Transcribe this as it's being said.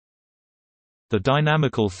The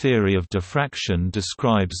dynamical theory of diffraction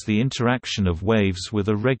describes the interaction of waves with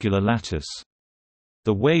a regular lattice.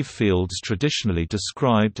 The wave fields traditionally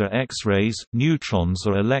described are X-rays, neutrons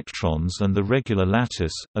or electrons, and the regular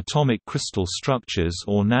lattice, atomic crystal structures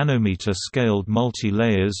or nanometer-scaled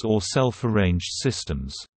multi-layers or self-arranged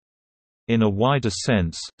systems. In a wider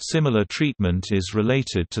sense, similar treatment is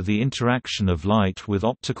related to the interaction of light with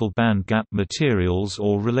optical band gap materials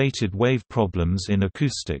or related wave problems in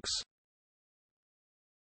acoustics.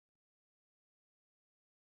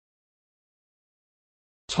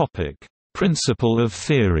 Principle of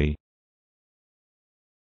theory.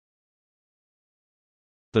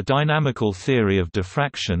 The dynamical theory of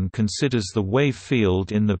diffraction considers the wave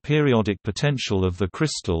field in the periodic potential of the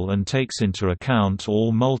crystal and takes into account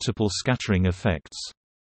all multiple scattering effects.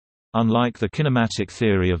 Unlike the kinematic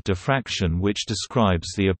theory of diffraction, which describes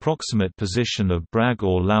the approximate position of Bragg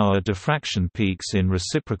or Lauer diffraction peaks in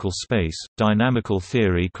reciprocal space, dynamical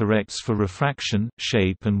theory corrects for refraction,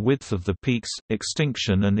 shape and width of the peaks,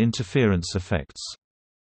 extinction and interference effects.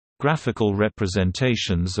 Graphical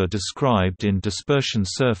representations are described in dispersion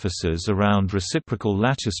surfaces around reciprocal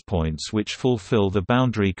lattice points which fulfill the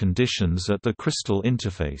boundary conditions at the crystal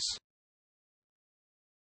interface.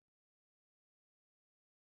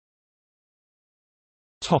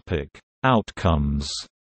 Outcomes.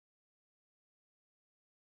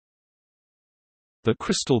 The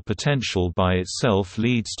crystal potential by itself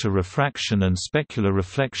leads to refraction and specular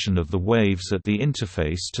reflection of the waves at the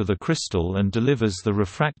interface to the crystal and delivers the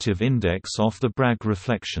refractive index of the Bragg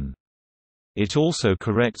reflection. It also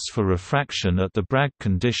corrects for refraction at the Bragg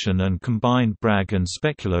condition and combined Bragg and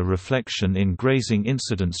specular reflection in grazing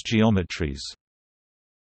incidence geometries.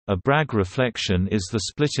 A Bragg reflection is the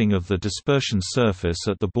splitting of the dispersion surface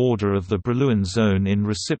at the border of the Brillouin zone in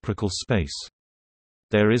reciprocal space.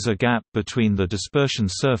 There is a gap between the dispersion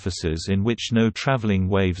surfaces in which no traveling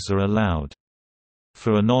waves are allowed.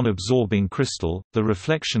 For a non-absorbing crystal, the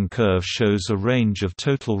reflection curve shows a range of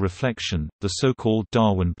total reflection, the so-called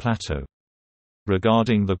Darwin plateau.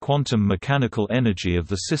 Regarding the quantum mechanical energy of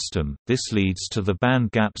the system, this leads to the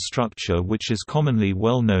band gap structure, which is commonly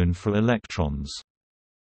well known for electrons.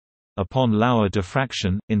 Upon Lauer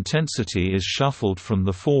diffraction, intensity is shuffled from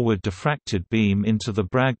the forward diffracted beam into the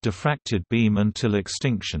Bragg diffracted beam until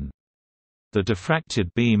extinction. The diffracted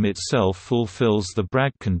beam itself fulfills the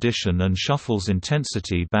Bragg condition and shuffles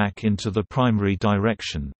intensity back into the primary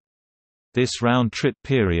direction. This round-trip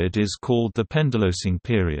period is called the pendulosing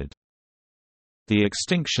period. The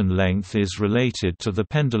extinction length is related to the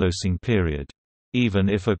pendulosing period. Even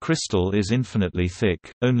if a crystal is infinitely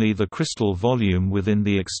thick, only the crystal volume within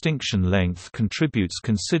the extinction length contributes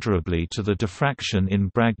considerably to the diffraction in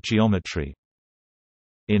Bragg geometry.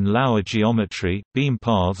 In Lauer geometry, beam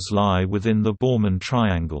paths lie within the Borman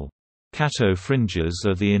triangle. Kato fringes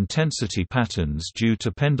are the intensity patterns due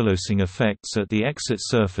to pendulosing effects at the exit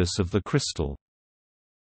surface of the crystal.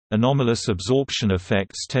 Anomalous absorption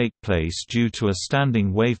effects take place due to a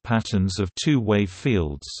standing wave patterns of two wave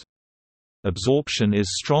fields. Absorption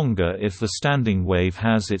is stronger if the standing wave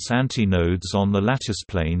has its antinodes on the lattice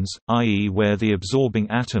planes, i.e. where the absorbing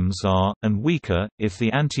atoms are, and weaker, if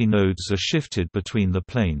the antinodes are shifted between the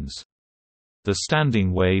planes. The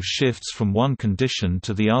standing wave shifts from one condition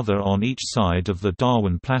to the other on each side of the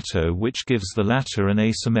Darwin plateau, which gives the latter an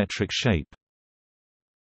asymmetric shape.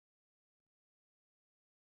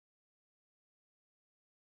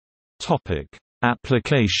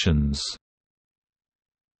 Applications.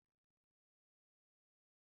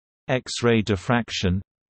 X-ray diffraction,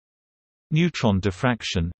 neutron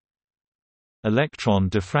diffraction, electron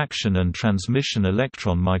diffraction and transmission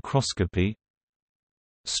electron microscopy,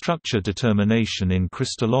 structure determination in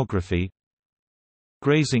crystallography,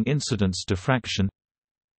 grazing incidence diffraction,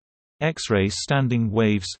 X-ray standing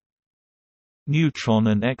waves, neutron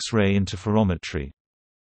and X-ray interferometry,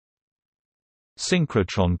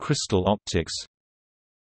 synchrotron crystal optics,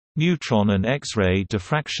 neutron and X-ray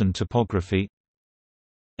diffraction topography,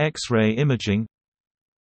 X-ray imaging,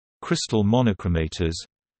 crystal monochromators,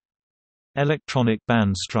 electronic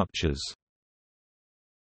band structures.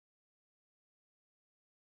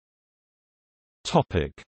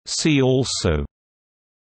 See also: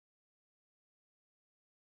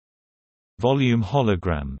 volume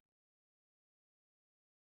hologram.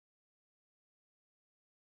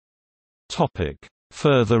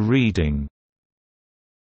 Further reading: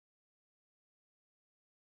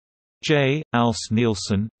 J. Alce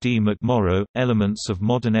Nielsen, D. McMorrow, Elements of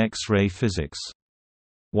Modern X-ray Physics.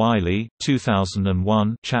 Wiley,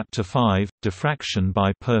 2001, Chapter 5, Diffraction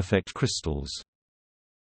by Perfect Crystals.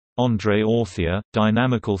 André Orthia,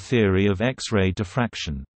 Dynamical Theory of X-ray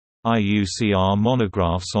Diffraction. IUCR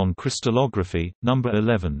Monographs on Crystallography, No.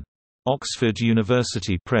 11. Oxford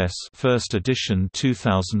University Press 1st edition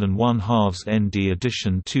 2001 halves ND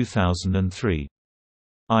edition 2003.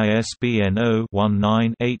 ISBN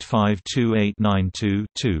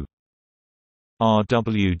 0-19-852892-2. R.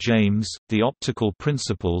 W. James, The Optical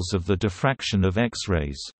Principles of the Diffraction of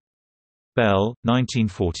X-rays. Bell,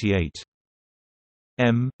 1948.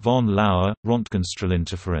 M. von Lauer,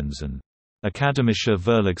 Röntgenstrahlinterferenzen. Akademische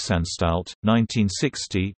Verlagsanstalt,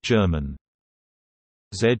 1960, German.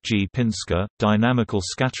 Z. G. Pinsker, Dynamical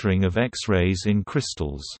Scattering of X-rays in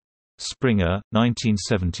Crystals. Springer,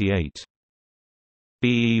 1978.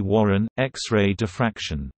 B. E. Warren, X-ray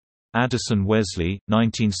Diffraction. Addison Wesley,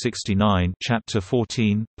 1969, Chapter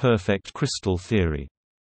 14, Perfect Crystal Theory.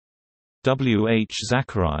 W. H.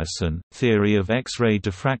 Zachariasen, Theory of X-ray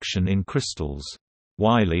Diffraction in Crystals.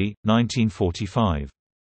 Wiley, 1945.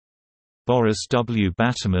 Boris W.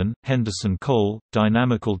 Batterman, Henderson Cole,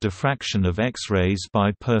 Dynamical Diffraction of X-rays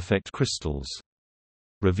by Perfect Crystals.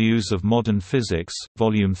 Reviews of Modern Physics,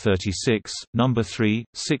 Volume 36, No. 3,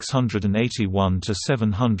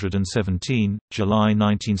 681–717, July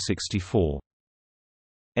 1964.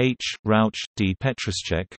 H. Rauch, D.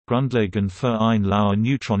 Petroschek, Grundlagen für ein Lauer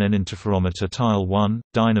Neutroneninterferometer Teil 1,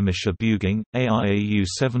 Dynamische Bügung, AIAU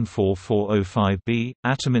 74405b,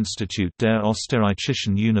 Atominstitut der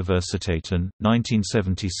Österreichischen Universitäten,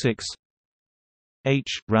 1976.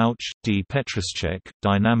 H. Rauch, D. Petroschek,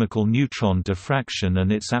 Dynamical Neutron Diffraction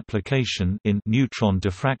and its Application in Neutron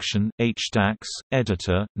Diffraction, H. Dax,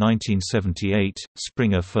 Editor, 1978,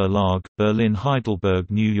 Springer Verlag, Berlin Heidelberg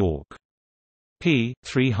New York. p.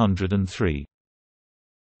 303.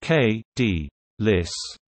 K. D. Liss.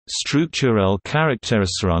 Strukturelle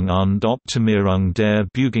Charakterisierung und Optimierung der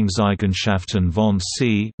Bügungseigenschaften von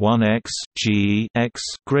C1x, G(x)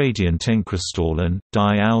 Gradientenkristallen,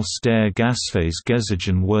 die aus der Gasphase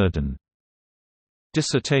gesichert wurden.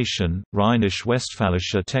 Dissertation,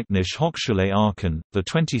 Rheinisch-Westfälische Technische Hochschule Aachen,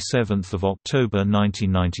 27 October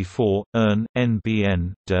 1994, Ern,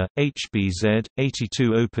 NBN, de, HBZ, 82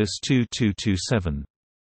 Opus 2227.